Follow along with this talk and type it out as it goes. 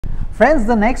Friends,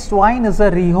 the next wine is a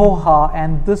Rioja,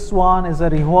 and this one is a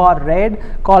Rioja red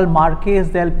called Marques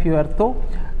del Puerto.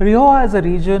 Rioja as a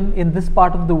region in this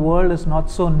part of the world is not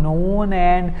so known,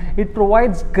 and it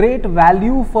provides great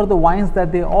value for the wines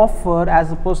that they offer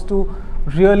as opposed to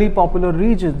really popular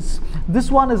regions. This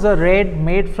one is a red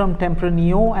made from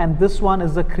Tempranillo, and this one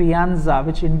is a Crianza,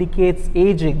 which indicates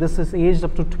aging. This is aged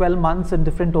up to 12 months in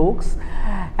different oaks,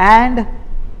 and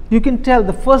you can tell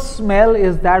the first smell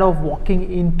is that of walking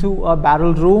into a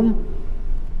barrel room,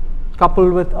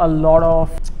 coupled with a lot of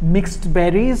mixed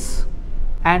berries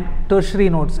and tertiary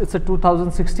notes. It's a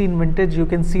 2016 vintage. You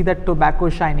can see that tobacco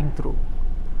shining through.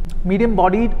 Medium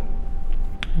bodied,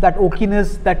 that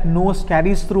oakiness, that nose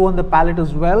carries through on the palate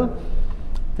as well.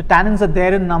 The tannins are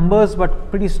there in numbers but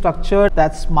pretty structured.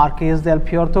 That's Marques del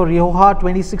Puerto Rioja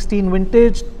 2016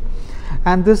 vintage,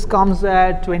 and this comes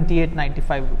at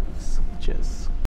 28.95 rupees. Cheers.